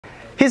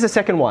Here's the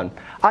second one.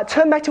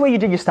 Turn back to where you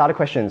did your starter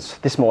questions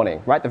this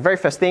morning, right? The very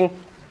first thing.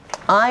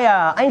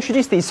 I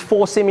introduced these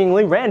 4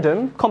 seemingly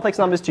random complex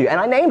numbers to you, and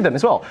I named them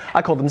as well.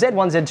 I called them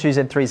Z1,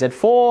 Z2, Z3,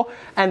 Z4,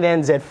 and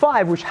then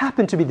Z5, which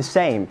happened to be the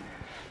same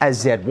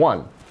as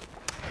Z1.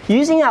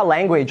 Using our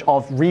language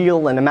of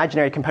real and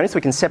imaginary components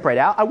we can separate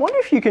out, I wonder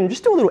if you can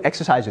just do a little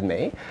exercise with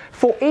me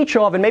for each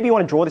of, and maybe you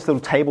want to draw this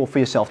little table for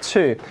yourself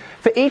too,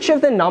 for each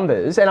of the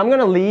numbers, and I'm going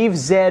to leave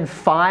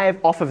Z5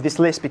 off of this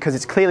list because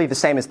it's clearly the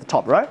same as the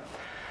top row.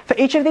 For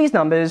each of these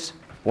numbers,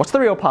 what's the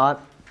real part?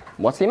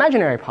 What's the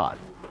imaginary part?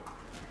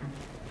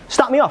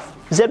 Start me off.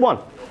 Z1.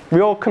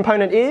 Real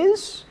component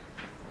is?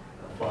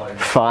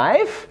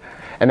 5.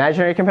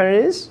 Imaginary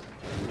component is?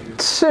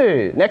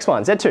 2. Next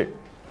one, Z2.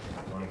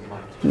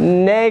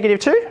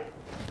 -2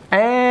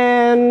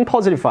 and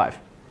 +5.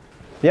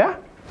 Yeah?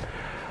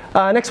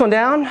 Next one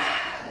down,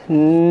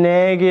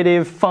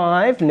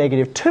 -5,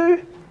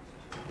 -2.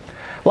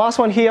 Last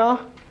one here,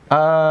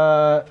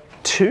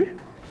 2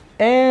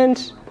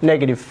 and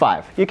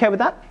 -5. You okay with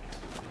that?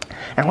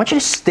 And I want you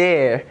to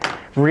stare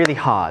really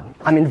hard.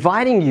 I'm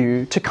inviting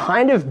you to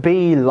kind of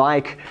be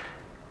like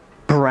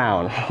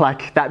Brown,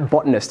 like that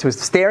botanist who was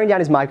staring down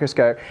his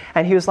microscope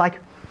and he was like,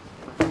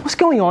 what's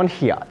going on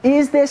here?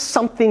 Is there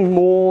something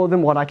more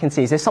than what I can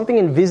see? Is there something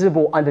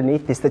invisible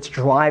underneath this that's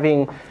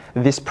driving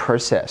this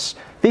process?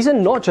 These are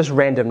not just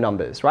random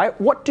numbers, right?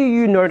 What do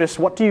you notice?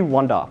 What do you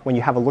wonder when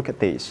you have a look at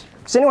these?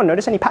 Does anyone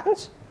notice any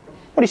patterns?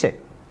 What do you see?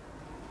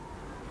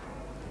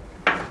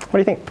 What do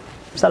you think?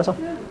 Start us off.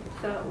 Yeah,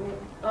 that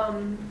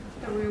one.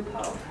 The real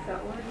part of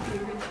that one. The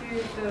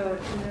imaginary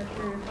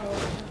part of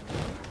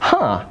that.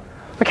 Huh.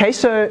 Okay,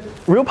 so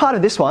real part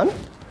of this one,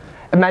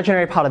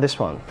 imaginary part of this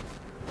one.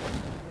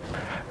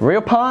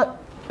 Real part,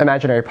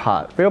 imaginary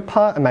part. Real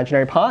part,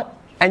 imaginary part.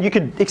 And you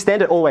could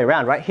extend it all the way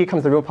around, right? Here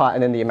comes the real part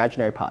and then the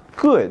imaginary part.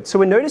 Good. So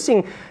we're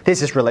noticing there's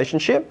this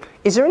relationship.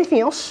 Is there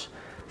anything else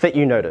that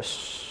you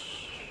notice?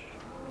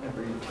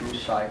 Every 2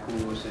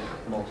 cycles it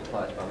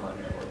multiplies by -1.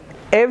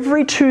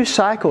 Every 2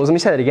 cycles, let me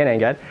say that again,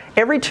 Angad.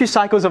 Every 2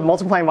 cycles of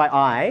multiplying by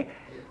I,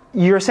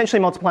 you're essentially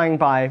multiplying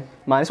by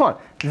 -1.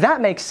 That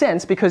makes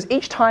sense because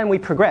each time we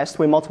progressed,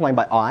 we're multiplying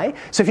by I.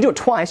 So if you do it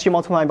twice, you're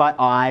multiplying by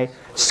I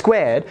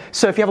squared.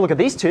 So if you have a look at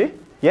these two,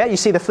 yeah, you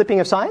see the flipping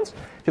of signs?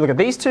 If you look at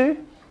these two,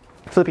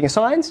 flipping of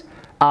signs,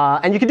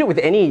 and you can do it with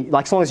any,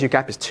 like as long as your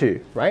gap is 2,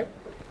 right?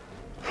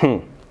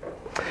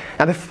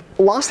 Now the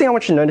last thing I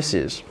want you to notice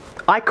is,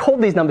 I called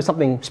these numbers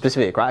something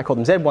specific, right? I called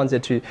them Z1,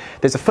 Z2.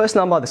 There's the first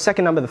number, the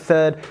second number, the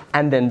third,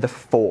 and then the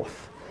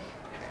fourth.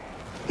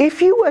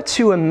 If you were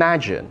to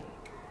imagine,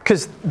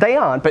 because they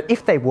aren't, but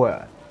if they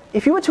were,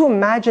 if you were to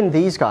imagine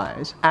these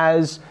guys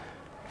as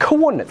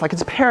coordinates, like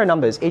it's a pair of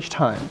numbers each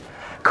time,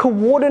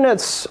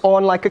 coordinates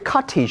on like a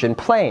Cartesian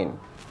plane,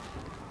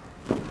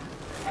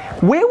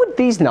 where would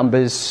these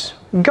numbers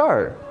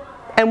go?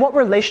 And what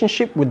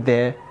relationship would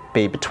there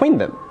be between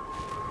them?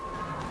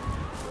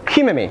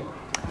 Humor me.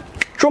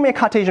 Draw me a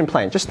Cartesian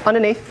plane, just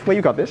underneath where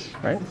you got this,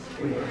 right?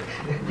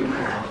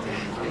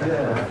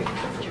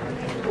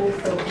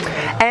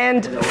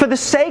 And for the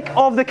sake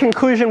of the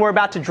conclusion we're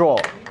about to draw,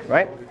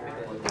 right?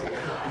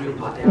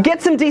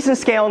 Get some decent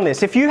scale on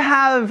this. If you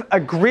have a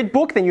grid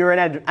book, then you're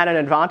at an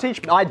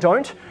advantage. I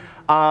don't.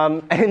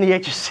 And in the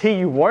HSC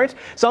you won't.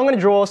 So I'm going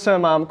to draw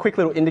some quick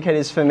little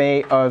indicators for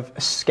me of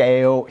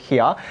scale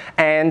here.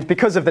 And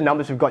because of the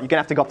numbers we've got, you're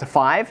going to have to go up to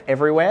 5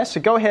 everywhere. So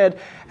go ahead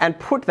and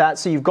put that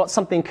so you've got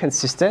something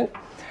consistent.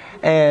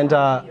 And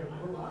a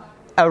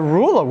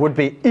ruler would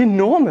be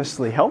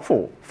enormously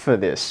helpful for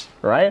this,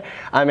 right?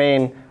 I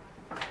mean,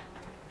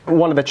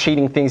 one of the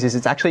cheating things is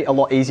it's actually a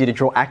lot easier to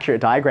draw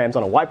accurate diagrams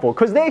on a whiteboard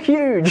because they're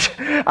huge.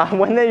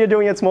 When you're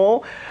doing it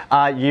small,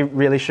 you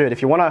really should.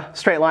 If you want a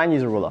straight line,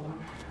 use a ruler.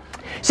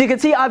 So you can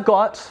see I've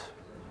got,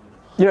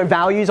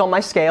 values on my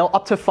scale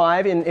up to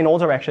 5 in all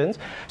directions.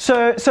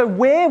 So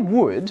where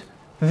would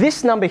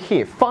this number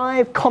here,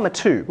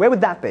 5,2, where would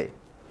that be?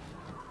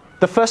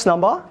 The first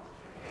number,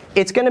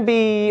 it's going to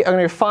be, I'm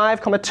going to go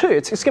 5,2.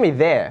 It's going to be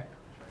there.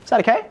 Is that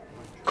okay?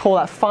 Call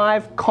that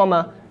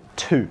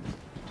 5,2.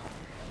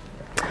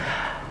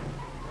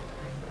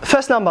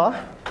 First number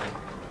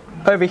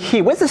over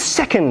here. Where's the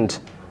second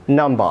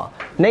number?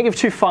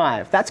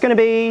 -2,5. That's going to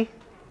be,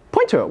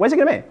 point to it. Where's it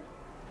going to be?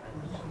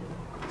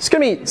 It's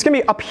going to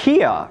be up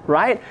here,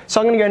 right? So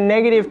I'm going to go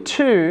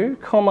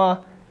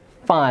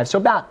 -2,5. So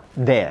about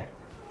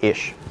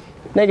there-ish.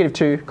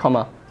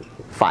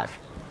 -2,5,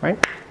 right?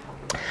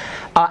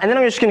 And then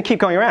I'm just going to keep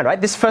going around, right?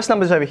 This first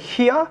number is over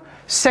here.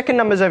 Second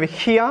number is over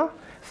here.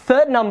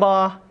 Third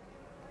number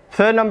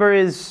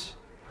is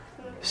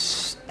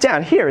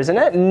down here, isn't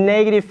it?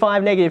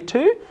 -5,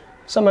 -2.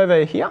 Some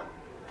over here.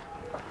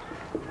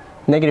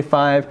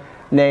 -5,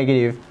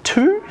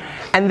 -2.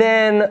 And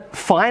then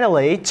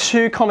finally,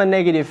 2,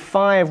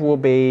 -5 will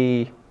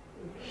be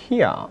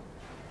here.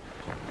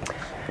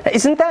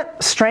 Isn't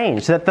that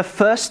strange that the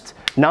first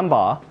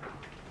number,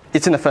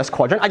 it's in the first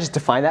quadrant? I just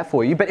defined that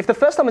for you. But if the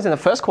first number is in the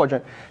first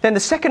quadrant, then the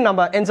second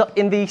number ends up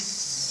in the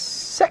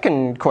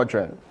second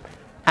quadrant.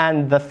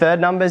 And the third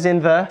number is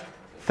in the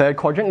third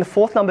quadrant, and the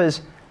fourth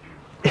number's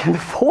in the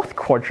fourth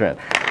quadrant.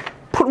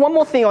 Put one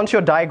more thing onto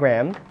your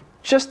diagram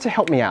just to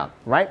help me out,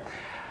 right?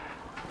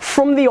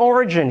 From the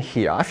origin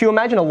here, if you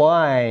imagine a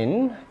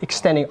line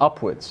extending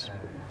upwards,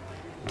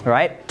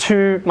 right,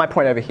 to my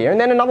point over here, and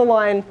then another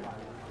line,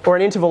 or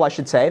an interval I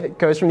should say, that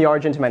goes from the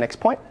origin to my next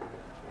point,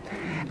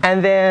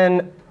 and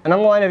then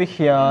another line over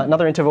here,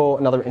 another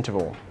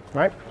interval,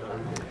 right?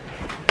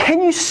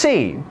 Can you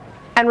see,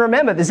 and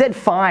remember the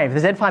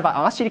Z5 I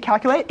asked you to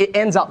calculate, it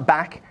ends up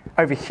back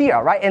over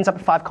here, right? Ends up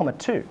at 5,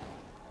 2.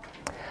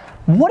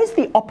 What is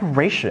the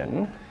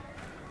operation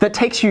that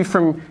takes you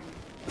through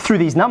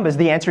these numbers?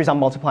 The answer is I'm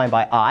multiplying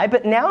by I,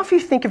 but now if you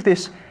think of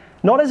this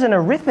not as an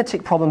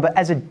arithmetic problem, but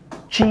as a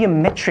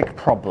geometric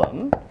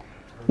problem,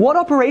 what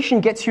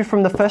operation gets you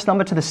from the first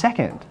number to the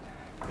second?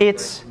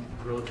 It's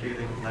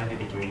rotating 90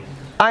 degrees.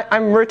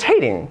 I'm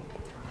rotating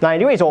 90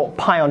 degrees, or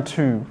pi on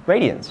 2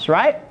 radians,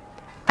 right?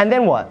 And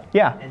then what?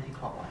 Yeah.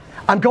 Anti-clockwise.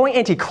 I'm going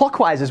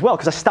anti-clockwise as well,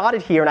 because I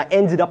started here and I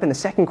ended up in the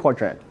second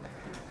quadrant.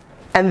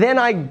 And then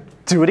I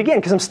do it again,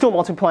 because I'm still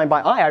multiplying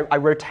by I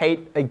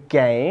rotate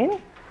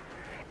again,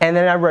 and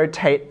then I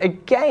rotate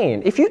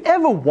again. If you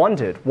ever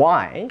wondered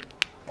why,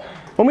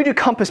 when we do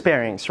compass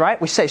bearings, right,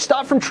 we say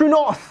start from true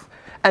north,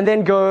 and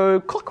then go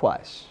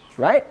clockwise,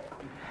 right?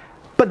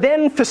 But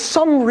then for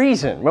some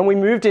reason, when we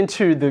moved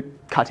into the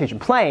Cartesian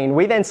plane,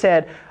 we then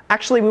said,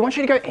 actually, we want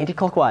you to go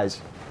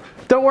anti-clockwise.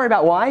 Don't worry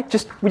about why,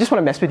 we just want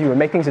to mess with you and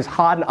make things as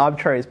hard and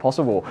arbitrary as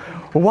possible.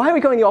 Why are we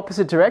going the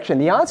opposite direction?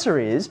 The answer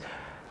is,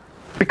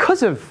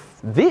 because of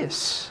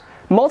this,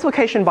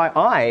 multiplication by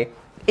I,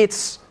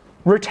 it's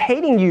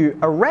rotating you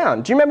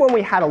around. Do you remember when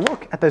we had a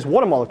look at those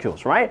water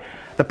molecules, right?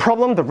 The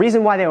problem, the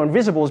reason why they were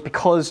invisible is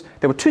because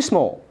they were too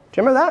small.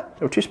 Do you remember that?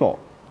 They were too small.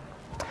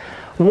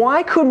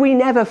 Why could we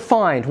never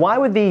find, why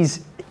were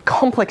these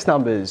complex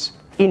numbers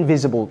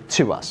invisible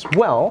to us?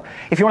 Well,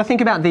 if you want to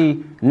think about the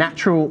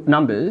natural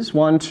numbers,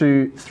 1,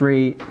 2,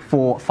 3,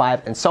 4,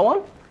 5, and so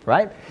on,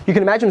 right? You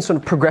can imagine sort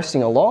of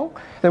progressing along.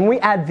 Then we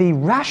add the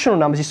rational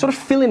numbers, you sort of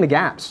fill in the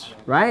gaps,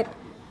 right?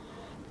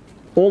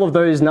 All of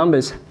those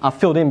numbers are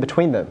filled in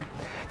between them.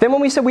 Then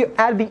when we said we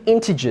add the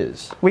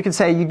integers, we could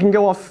say you can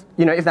go off,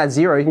 if that's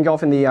 0, you can go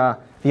off in the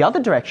other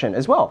direction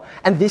as well.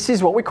 And this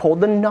is what we call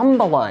the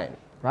number line,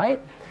 right?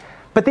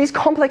 But these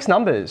complex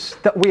numbers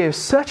that we are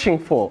searching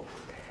for,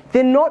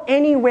 they're not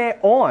anywhere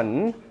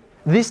on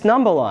this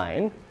number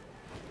line.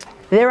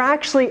 They're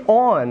actually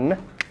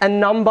on a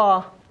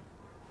number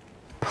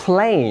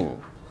plane.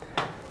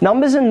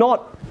 Numbers are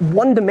not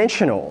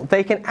one-dimensional.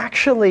 They can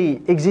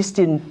actually exist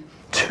in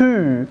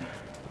 2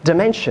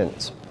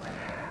 dimensions.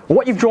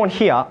 What you've drawn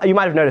here, you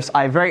might have noticed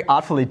I very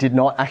artfully did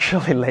not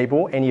actually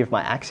label any of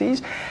my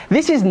axes.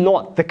 This is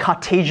not the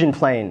Cartesian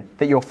plane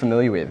that you're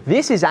familiar with.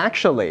 This is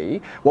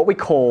actually what we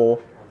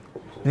call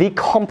the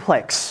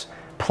complex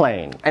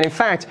plane. And in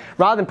fact,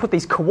 rather than put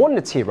these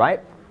coordinates here,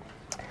 right,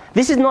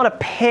 this is not a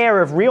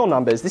pair of real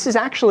numbers. This is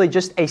actually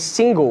just a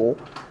single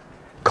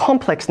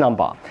complex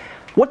number.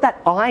 What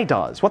that I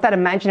does, what that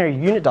imaginary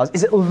unit does,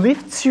 is it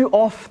lifts you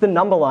off the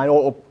number line,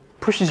 or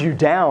pushes you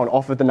down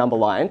off of the number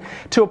line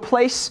to a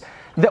place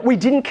that we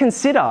didn't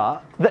consider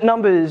that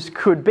numbers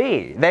could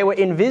be. They were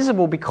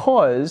invisible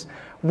because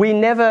we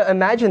never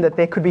imagined that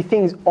there could be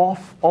things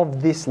off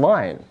of this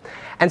line.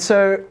 And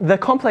so the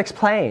complex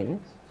plane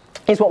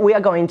is what we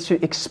are going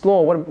to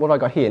explore. What have I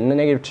got here?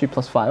 Negative 2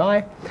 plus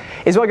 5i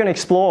is what we're going to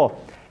explore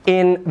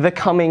in the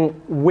coming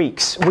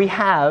weeks. We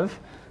have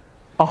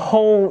a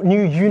whole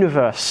new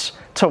universe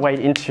to wade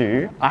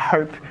into. I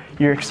hope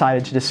you're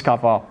excited to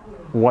discover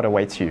what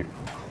awaits you.